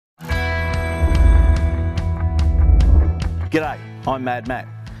G'day, I'm Mad Matt.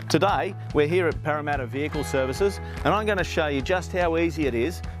 Today we're here at Parramatta Vehicle Services and I'm going to show you just how easy it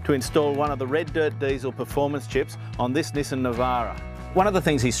is to install one of the red dirt diesel performance chips on this Nissan Navara. One of the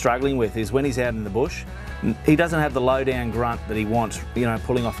things he's struggling with is when he's out in the bush, he doesn't have the low down grunt that he wants, you know,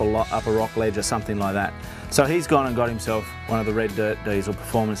 pulling off up a rock ledge or something like that. So he's gone and got himself one of the red dirt diesel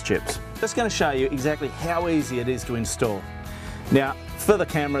performance chips. Just going to show you exactly how easy it is to install. Now, for the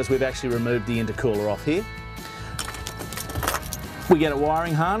cameras, we've actually removed the intercooler off here. We get a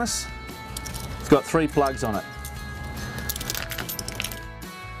wiring harness. It's got 3 plugs on it.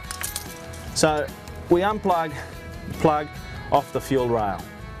 So we unplug the plug off the fuel rail.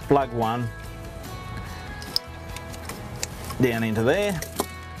 Plug 1 down into there.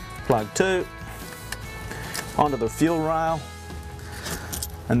 Plug 2 onto the fuel rail,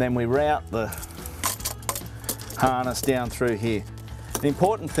 and then we route the harness down through here. The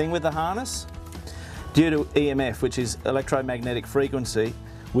important thing with the harness, due to EMF, which is electromagnetic frequency,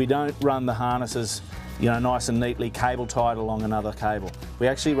 we don't run the harnesses, you know, nice and neatly cable tied along another cable. We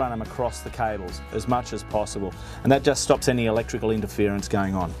actually run them across the cables as much as possible, and that just stops any electrical interference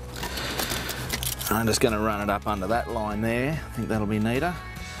going on. I'm just going to run it up under that line there. I think that'll be neater.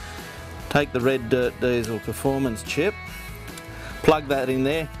 Take the red dirt diesel performance chip, plug that in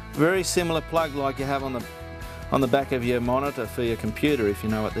there. Very similar plug like you have on the back of your monitor for your computer, if you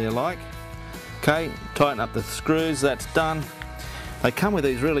know what they're like. Okay, tighten up the screws, that's done. They come with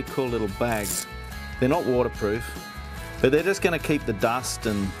these really cool little bags. They're not waterproof, but they're just going to keep the dust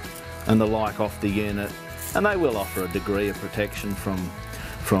and the like off the unit, and they will offer a degree of protection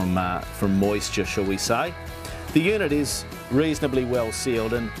from moisture, shall we say. The unit is reasonably well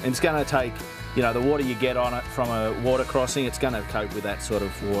sealed, and it's going to take, you know, the water you get on it from a water crossing, it's going to cope with that sort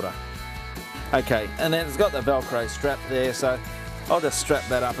of water. Okay, and then it's got the Velcro strap there, so I'll just strap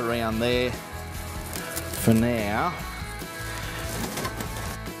that up around there for now.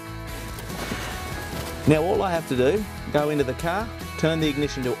 Now all I have to do, go into the car, turn the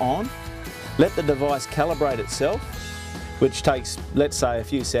ignition to on, let the device calibrate itself, which takes, let's say, a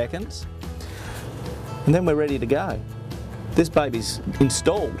few seconds, and then we're ready to go. This baby's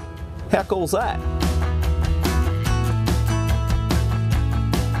installed. How cool's that?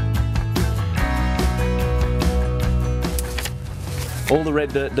 All the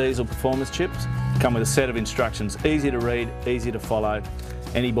red dirt diesel performance chips come with a set of instructions, easy to read, easy to follow.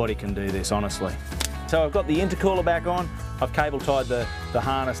 Anybody can do this, honestly. So I've got the intercooler back on, I've cable tied the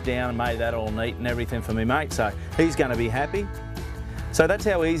harness down and made that all neat and everything for me mate, so he's going to be happy. So that's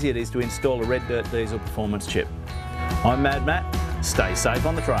how easy it is to install a red dirt diesel performance chip. I'm Mad Matt, stay safe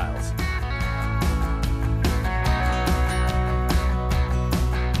on the trails.